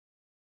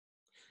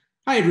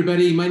Hi,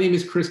 everybody. My name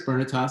is Chris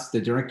Bernotas,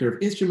 the Director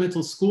of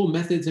Instrumental School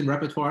Methods and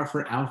Repertoire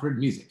for Alfred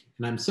Music.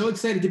 And I'm so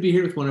excited to be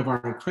here with one of our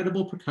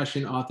incredible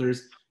percussion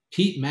authors,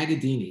 Pete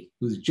Magadini,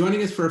 who's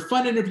joining us for a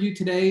fun interview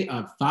today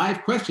of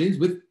 5 questions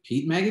with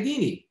Pete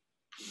Magadini.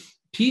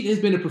 Pete has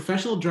been a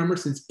professional drummer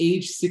since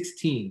age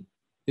 16.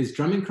 His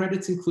drumming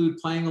credits include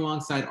playing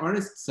alongside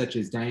artists such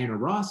as Diana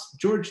Ross,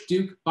 George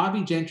Duke,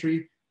 Bobby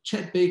Gentry,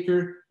 Chet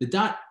Baker, the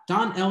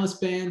Don Ellis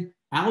Band,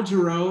 Al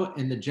Jarreau,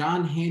 and the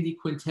John Handy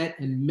Quintet,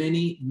 and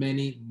many,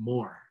 many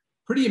more.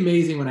 Pretty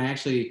amazing when I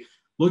actually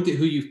looked at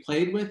who you've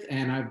played with,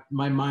 and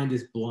my mind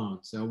is blown.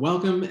 So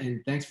welcome,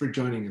 and thanks for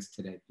joining us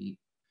today, Pete.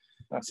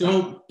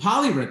 So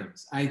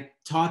polyrhythms, I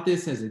taught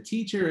this as a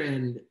teacher,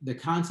 and the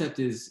concept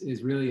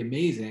is really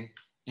amazing.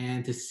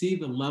 And to see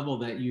the level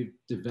that you've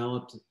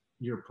developed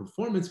your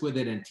performance with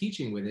it and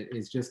teaching with it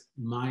is just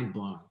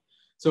mind-blowing.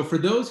 So for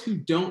those who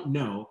don't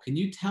know, can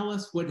you tell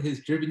us what has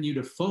driven you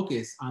to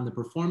focus on the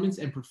performance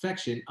and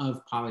perfection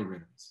of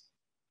polyrhythms?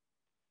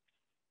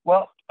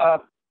 Well,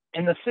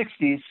 in the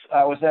 60s,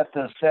 I was at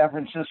the San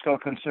Francisco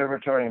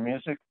Conservatory of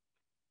Music.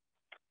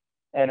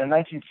 And in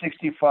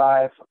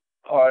 1965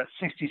 or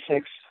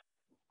 66,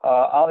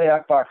 Ali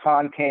Akbar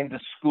Khan came to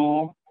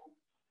school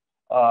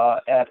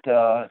at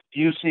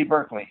UC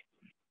Berkeley.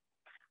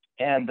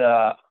 And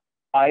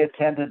I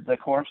attended the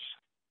course.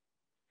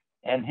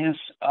 And his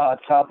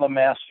tabla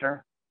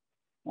master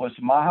was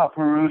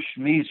Mahapurush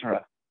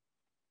Misra.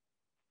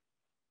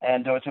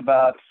 And there was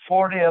about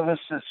 40 of us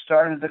that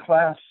started the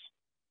class.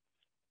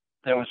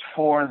 There was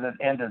 4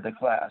 that ended the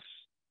class.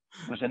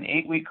 It was an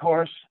 8-week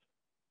course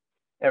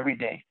every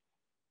day.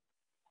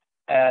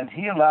 And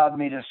he allowed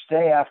me to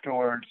stay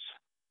afterwards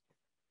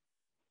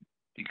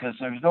because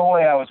there's no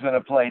way I was going to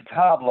play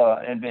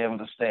tabla and be able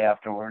to stay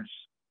afterwards.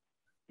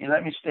 He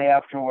let me stay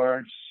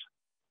afterwards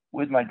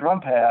with my drum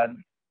pad.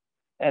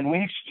 And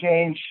we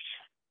exchanged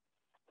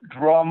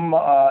drum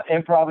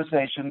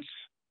improvisations,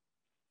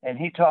 and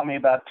he taught me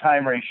about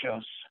time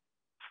ratios.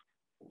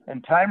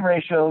 And time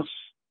ratios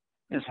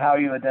is how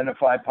you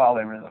identify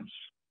polyrhythms.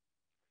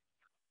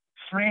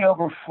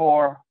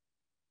 3/4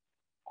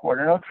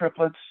 quarter note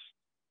triplets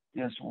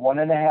is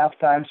 1.5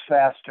 times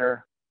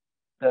faster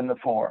than the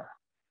 4.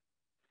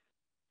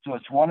 So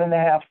it's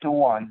 1.5 to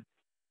 1.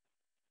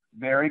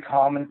 Very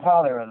common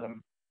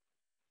polyrhythm.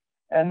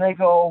 And they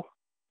go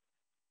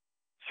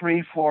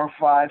 3, 4,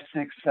 5,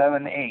 6,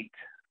 7, 8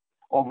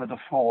 over the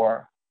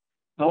 4.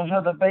 Those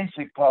are the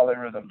basic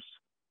polyrhythms.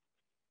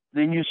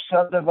 Then you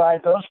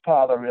subdivide those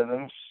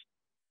polyrhythms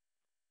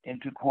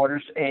into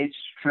quarters, eighths,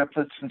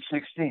 triplets, and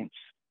sixteenths.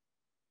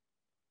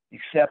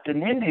 Except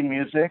in Indian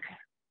music,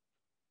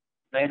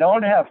 they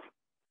don't have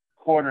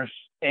quarters,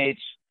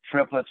 eighths,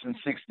 triplets, and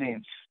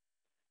sixteenths.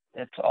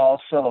 It's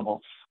all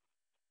syllables.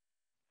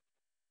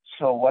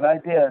 So what I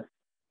did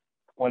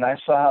when I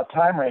saw how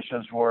time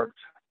ratios worked,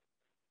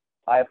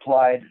 I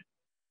applied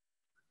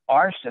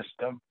our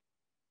system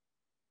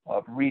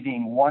of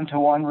reading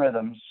 1-to-1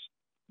 rhythms,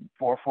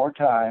 4/4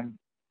 time,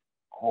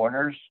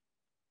 quarters,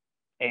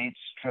 eighths,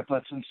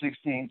 triplets, and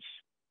sixteenths,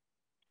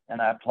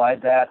 and I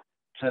applied that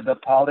to the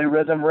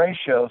polyrhythm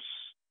ratios,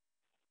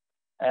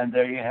 and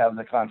there you have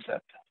the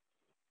concept.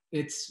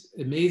 It's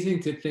amazing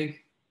to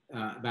think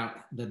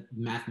about the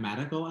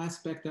mathematical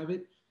aspect of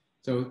it.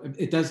 So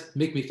it does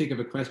make me think of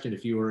a question: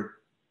 if you were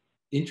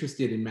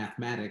interested in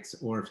mathematics,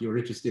 or if you're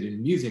interested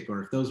in music,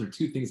 or if those are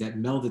 2 things that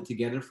melded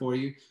together for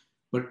you.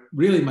 But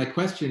really my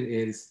question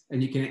is,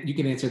 and you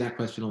can answer that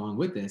question along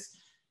with this,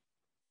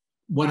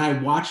 when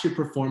I watch your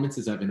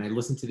performances of it and I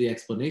listen to the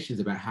explanations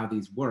about how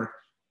these work,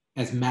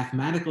 as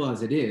mathematical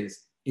as it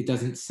is, it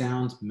doesn't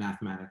sound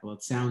mathematical.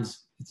 It's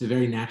a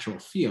very natural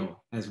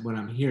feel as when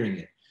I'm hearing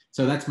it.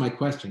 So that's my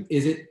question.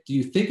 Do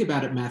you think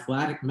about it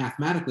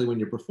mathematically when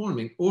you're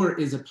performing, or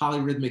is a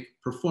polyrhythmic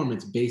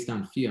performance based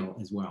on feel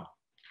as well?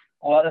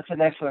 Well, that's an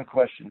excellent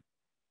question.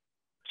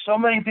 So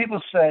many people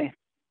say,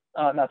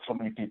 not so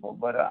many people,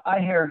 but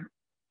I hear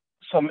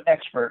some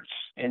experts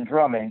in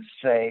drumming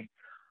say,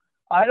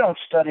 I don't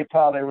study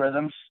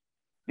polyrhythms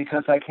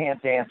because I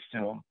can't dance to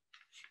them.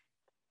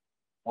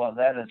 Well,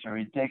 that is a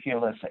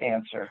ridiculous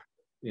answer.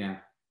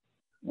 Yeah.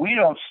 We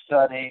don't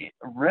study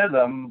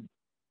rhythm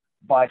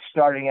by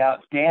starting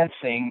out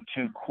dancing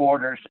to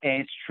quarters,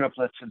 eighths,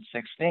 triplets, and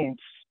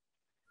sixteenths.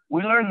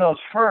 We learn those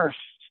first,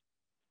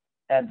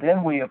 and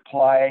then we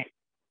apply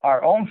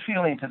our own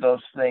feeling to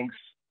those things.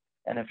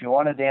 And if you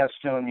want to dance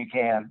to them, you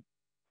can.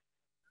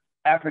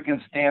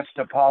 Africans dance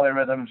to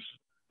polyrhythms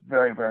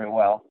very, very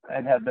well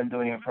and have been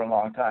doing it for a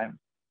long time.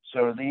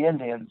 So are the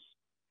Indians.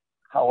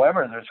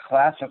 However, there's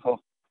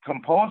classical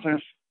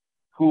composers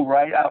who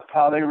write out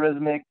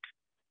polyrhythmic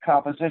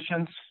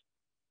compositions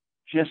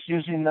just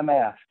using the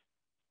math.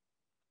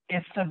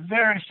 It's the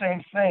very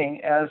same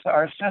thing as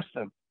our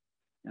system.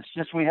 It's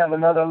just we have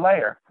another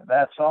layer.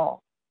 That's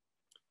all.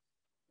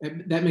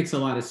 That makes a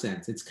lot of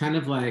sense. It's kind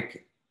of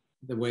like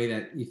the way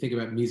that you think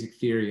about music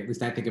theory. At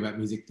least I think about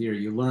music theory.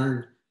 You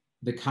learn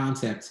the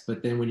concepts,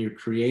 but then when you're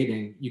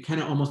creating, you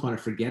kind of almost want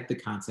to forget the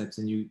concepts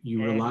and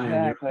you rely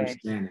on your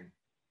understanding.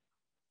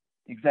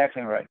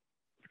 Exactly right.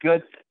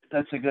 Good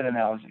that's a good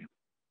analogy.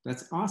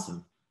 That's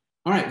awesome.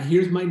 All right,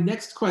 here's my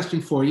next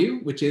question for you,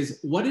 which is,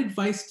 what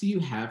advice do you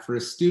have for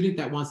a student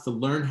that wants to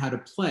learn how to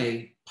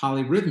play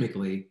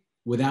polyrhythmically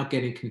without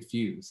getting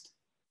confused?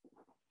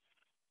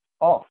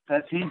 Oh,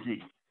 that's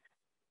easy.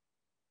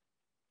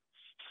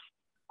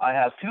 I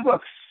have 2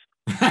 books.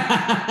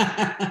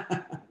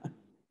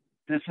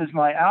 This is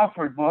my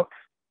Alfred book,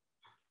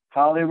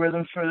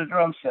 Polyrhythms for the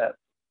Drum Set.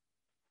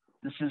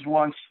 This is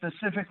one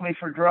specifically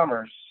for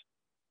drummers.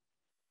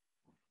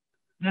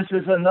 This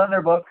is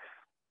another book.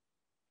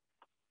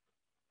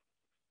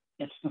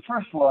 It's the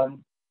first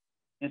one.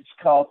 It's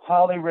called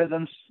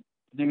Polyrhythms,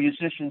 the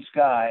Musician's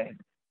Guide.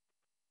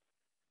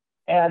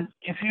 And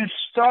if you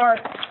start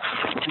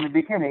in the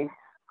beginning,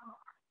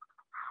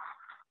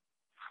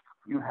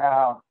 you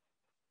have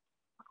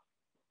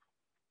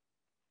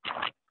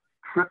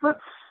triplets,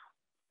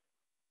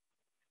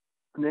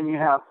 and then you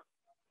have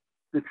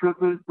the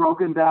triplets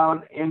broken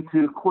down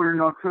into quarter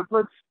note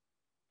triplets,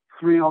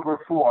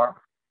 3/4,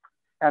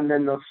 and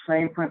then those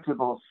same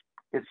principles,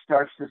 it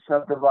starts to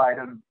subdivide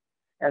them,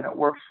 and it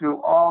works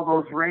through all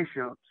those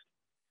ratios.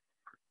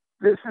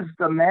 This is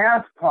the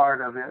math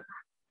part of it,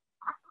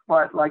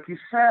 but like you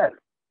said,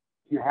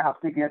 you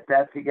have to get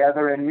that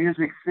together in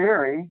music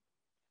theory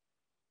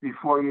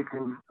before you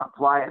can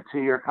apply it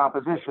to your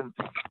composition.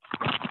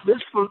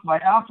 This book, my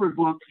Alfred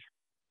book,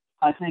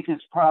 I think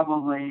is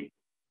probably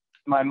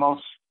my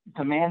most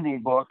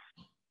demanding book.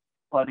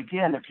 But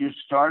again, if you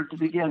start at the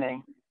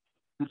beginning,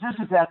 because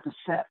this is at the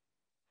set.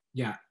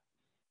 Yeah.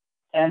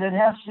 And it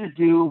has to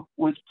do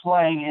with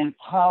playing in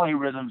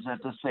polyrhythms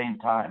at the same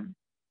time.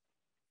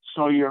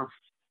 So your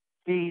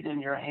feet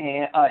and your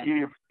hand,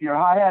 your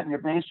hi-hat and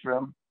your bass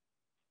drum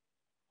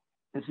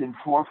is in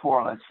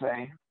 4/4, let's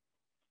say.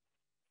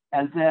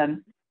 And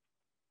then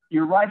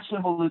your right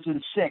cymbal is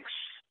in 6.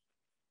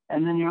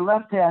 And then your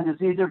left hand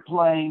is either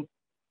playing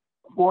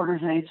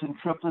quarters, eighths, and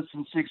triplets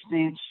and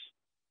sixteenths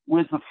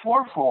with the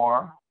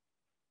 4/4,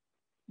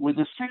 with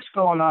the 6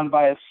 going on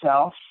by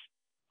itself,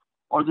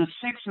 or the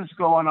 6 is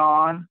going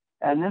on,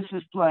 and this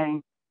is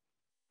playing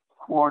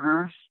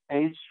quarters,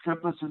 eighths,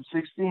 triplets, and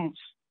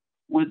sixteenths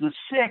with the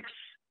 6,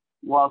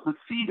 while the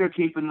feet are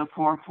keeping the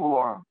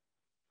 4/4.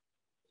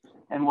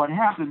 And what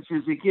happens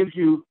is it gives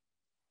you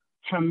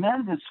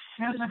tremendous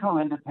physical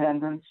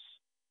independence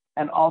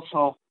and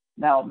also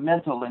now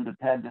mental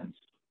independence.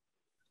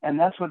 And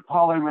that's what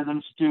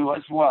polyrhythms do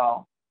as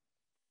well.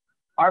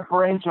 Our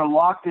brains are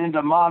locked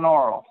into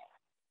monaural.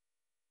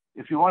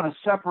 If you want to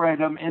separate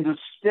them into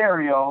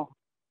stereo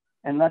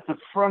and let the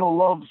frontal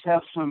lobes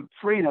have some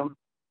freedom,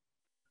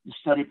 you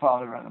study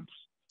polyrhythms.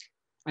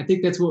 I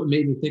think that's what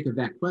made me think of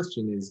that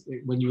question is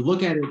when you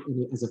look at it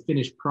as a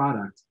finished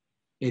product,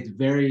 it's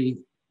very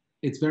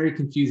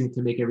confusing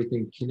to make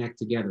everything connect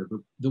together. But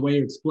the way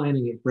you're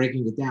explaining it,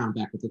 breaking it down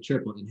back with the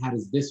triplet, and how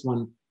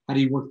do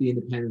you work the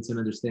independence and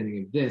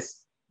understanding of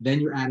this? Then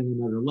you're adding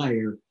another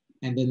layer,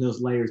 and then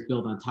those layers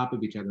build on top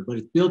of each other. But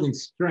it's building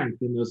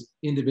strength in those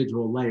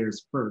individual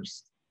layers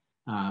first.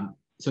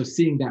 So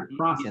seeing that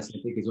process,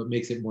 I think, is what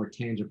makes it more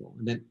tangible.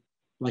 And then,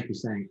 like you're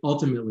saying,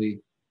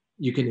 ultimately,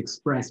 you can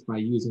express by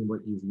using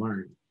what you've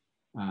learned.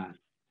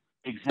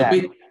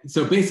 Exactly.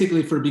 So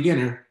basically, for a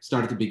beginner,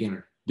 start at the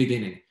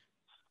beginning.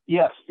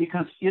 Yes,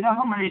 because you know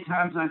how many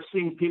times I've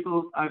seen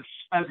people,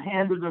 I've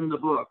handed them the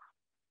book.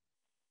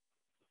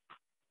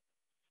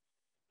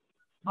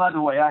 By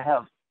the way, I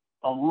have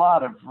a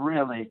lot of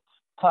really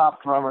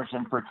top drummers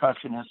and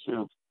percussionists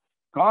who've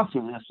gone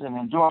through this and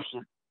endorsed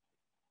it,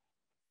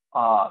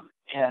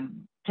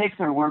 and take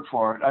their word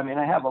for it. I mean,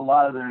 I have a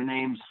lot of their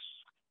names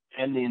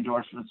and the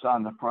endorsements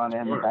on the front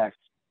and the back.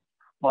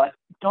 But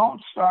don't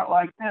start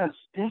like this.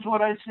 Here's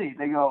what I see.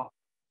 They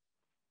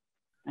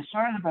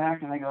start in the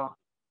back and they go,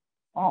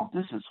 oh,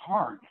 this is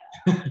hard.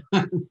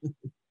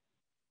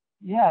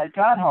 Yeah, it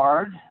got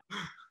hard.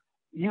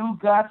 You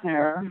got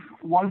there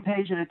one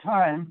page at a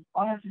time.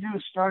 All you have to do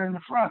is start in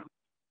the front.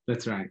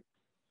 That's right.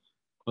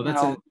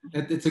 Well,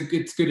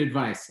 it's good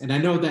advice. And I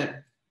know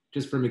that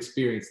just from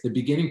experience, the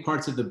beginning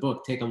parts of the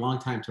book take a long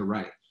time to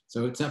write.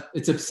 So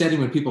it's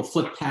upsetting when people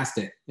flip past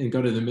it and go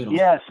to the middle.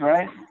 Yes,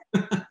 right.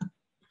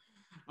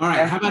 All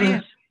right. How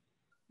about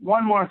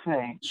one more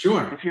thing?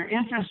 Sure. If you're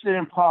interested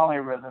in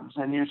polyrhythms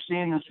and you're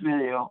seeing this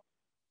video,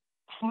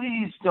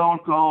 please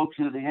don't go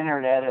to the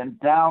internet and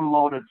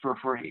download it for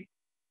free.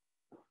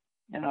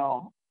 You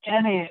know,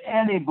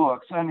 any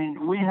books. I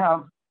mean, we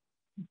have,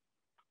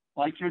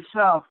 like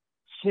yourself,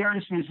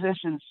 serious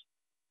musicians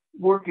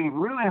working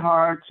really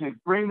hard to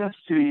bring this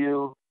to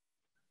you.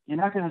 You're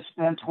not going to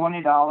spend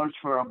 $20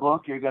 for a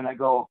book. You're going to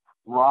go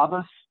rob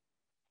us,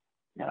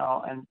 you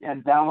know,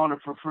 and download it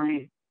for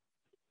free.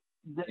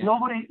 Yeah.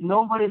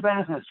 Nobody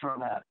benefits from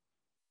that.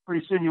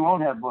 Pretty soon you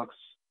won't have books.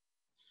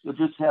 You'll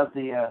just have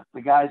the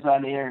guys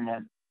on the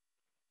internet.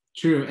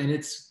 True, and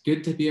it's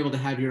good to be able to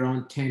have your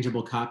own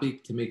tangible copy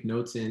to make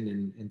notes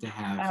in and to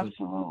have.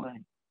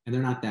 Absolutely. And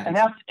they're not that. And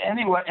that's,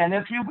 anyway, and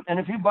if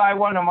you buy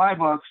one of my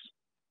books,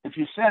 if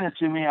you send it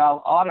to me,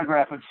 I'll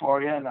autograph it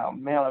for you and I'll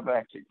mail it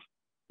back to you.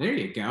 There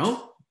you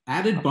go.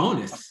 Added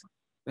bonus.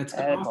 That's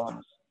added awesome.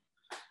 bonus.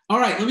 All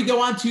right, let me go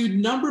on to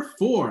number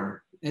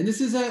 4. And this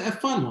is a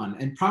fun one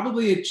and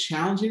probably a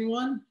challenging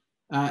one,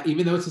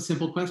 even though it's a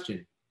simple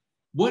question.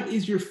 What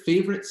is your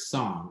favorite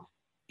song?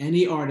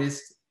 Any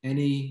artist,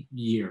 any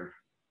year?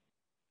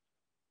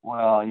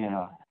 Well, you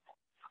know,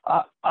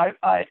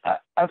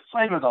 I've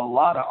played with a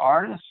lot of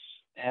artists,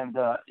 and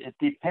it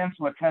depends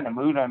what kind of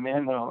mood I'm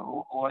in,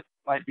 or what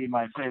might be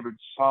my favorite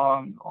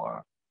song,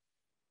 or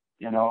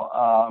you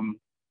know,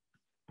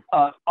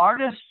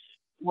 artists.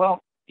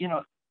 Well, you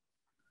know,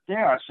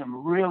 there are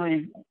some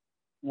really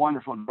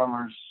wonderful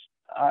drummers.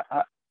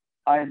 I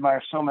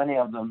admire so many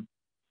of them.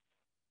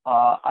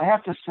 I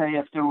have to say,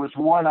 if there was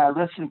one I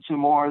listened to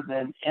more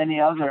than any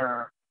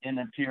other in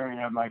the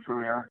period of my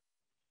career,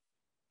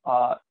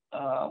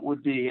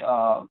 would be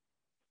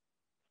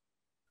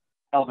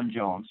Elvin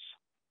Jones,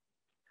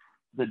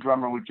 the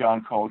drummer with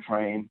John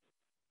Coltrane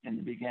in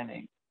the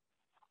beginning.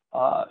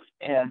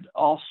 And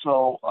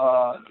also,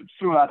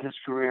 throughout his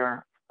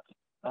career,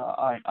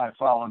 I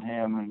followed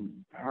him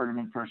and heard him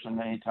in person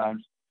many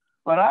times.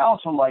 But I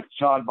also like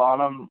John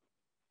Bonham.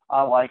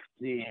 I like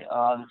the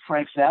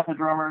Frank Zappa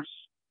drummers.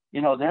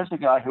 You know, there's a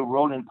guy who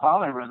wrote in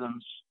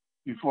polyrhythms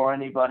before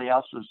anybody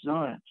else was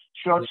doing it.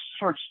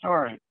 Short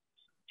story.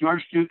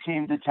 George Duke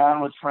came to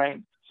town with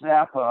Frank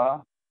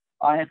Zappa.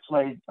 I had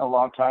played a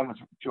long time with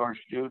George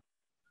Duke.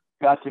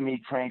 Got to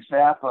meet Frank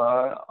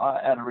Zappa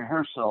at a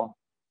rehearsal.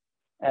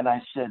 And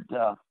I said,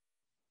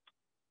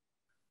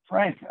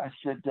 Frank, I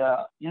said,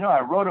 you know,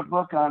 I wrote a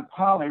book on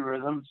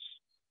polyrhythms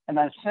and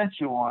I sent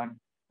you one.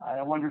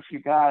 I wonder if you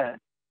got it.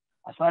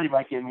 I thought he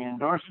might give me an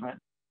endorsement.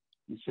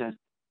 He said,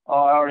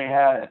 oh, I already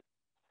had it,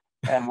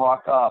 and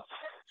walk up.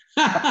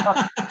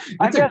 I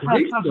guess that's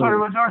some sort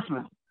of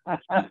endorsement.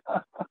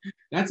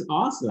 That's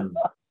awesome.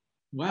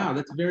 Wow,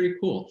 that's very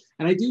cool.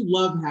 And I do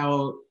love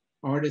how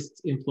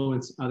artists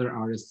influence other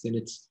artists, and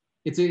it's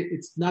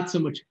not so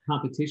much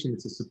competition,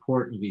 it's a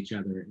support of each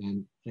other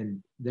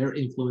and their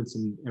influence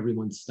in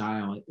everyone's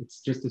style.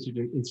 It's just such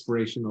an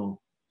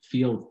inspirational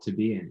field to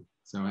be in.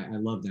 So I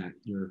love that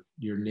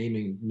you're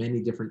naming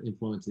many different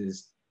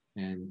influences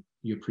and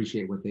you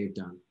appreciate what they've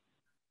done.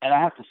 And I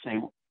have to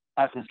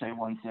say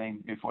one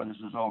thing before this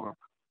is over.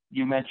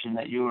 You mentioned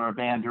that you were a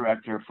band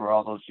director for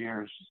all those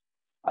years.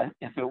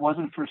 If it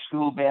wasn't for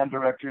school band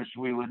directors,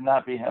 we would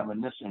not be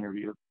having this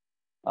interview.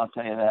 I'll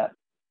tell you that.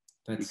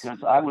 Because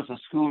I was a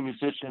school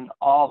musician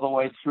all the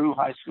way through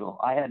high school.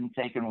 I hadn't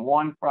taken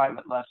one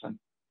private lesson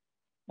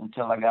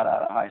until I got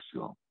out of high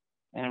school.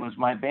 And it was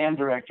my band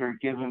director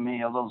giving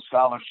me a little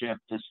scholarship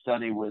to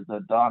study with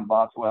Don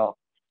Bothwell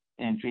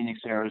in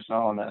Phoenix,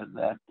 Arizona,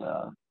 that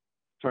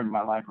turned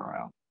my life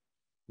around.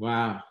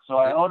 Wow. So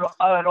I owed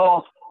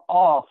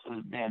all to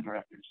the band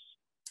directors.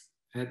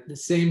 The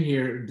same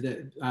here.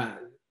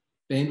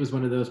 Band was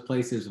one of those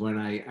places when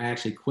I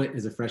actually quit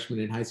as a freshman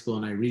in high school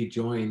and I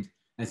rejoined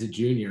as a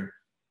junior,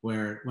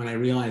 where when I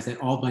realized that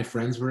all of my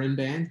friends were in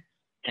band.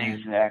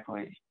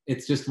 Exactly.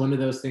 It's just one of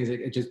those things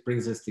that it just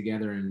brings us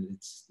together, and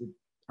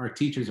our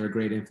teachers are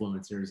great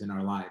influencers in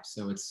our lives.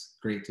 So it's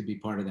great to be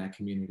part of that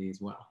community as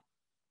well.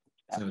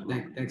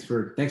 Absolutely.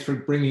 So thanks for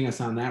bringing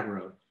us on that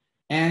road.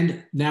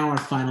 And now our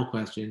final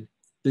question,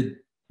 the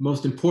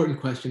most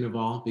important question of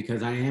all,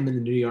 because I am in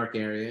the New York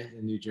area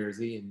in New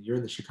Jersey and you're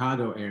in the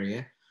Chicago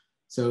area.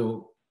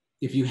 So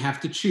if you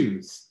have to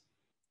choose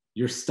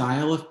your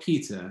style of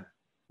pizza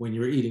when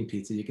you're eating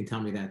pizza, you can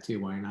tell me that too,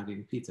 why you're not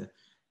eating pizza.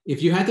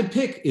 If you had to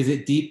pick, is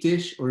it deep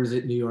dish or is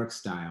it New York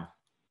style?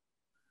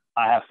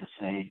 I have to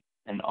say,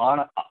 in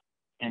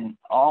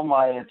all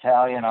my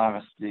Italian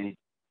honesty,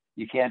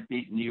 you can't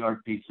beat New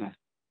York pizza.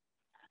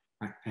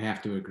 I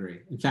have to agree.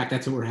 In fact,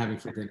 that's what we're having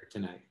for dinner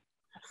tonight.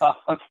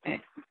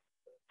 Okay.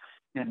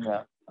 Good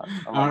enough.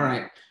 All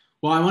right.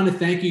 Well, I want to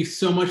thank you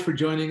so much for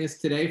joining us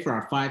today for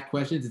our 5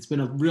 questions. It's been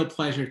a real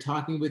pleasure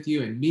talking with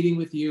you and meeting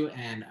with you,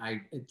 and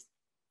it's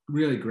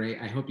really great.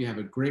 I hope you have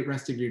a great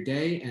rest of your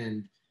day,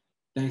 and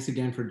thanks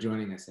again for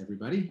joining us,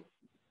 everybody.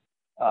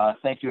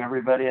 Thank you,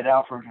 everybody at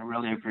Alfred. I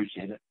really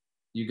appreciate it.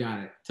 You got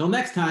it. Till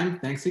next time,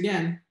 thanks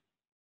again.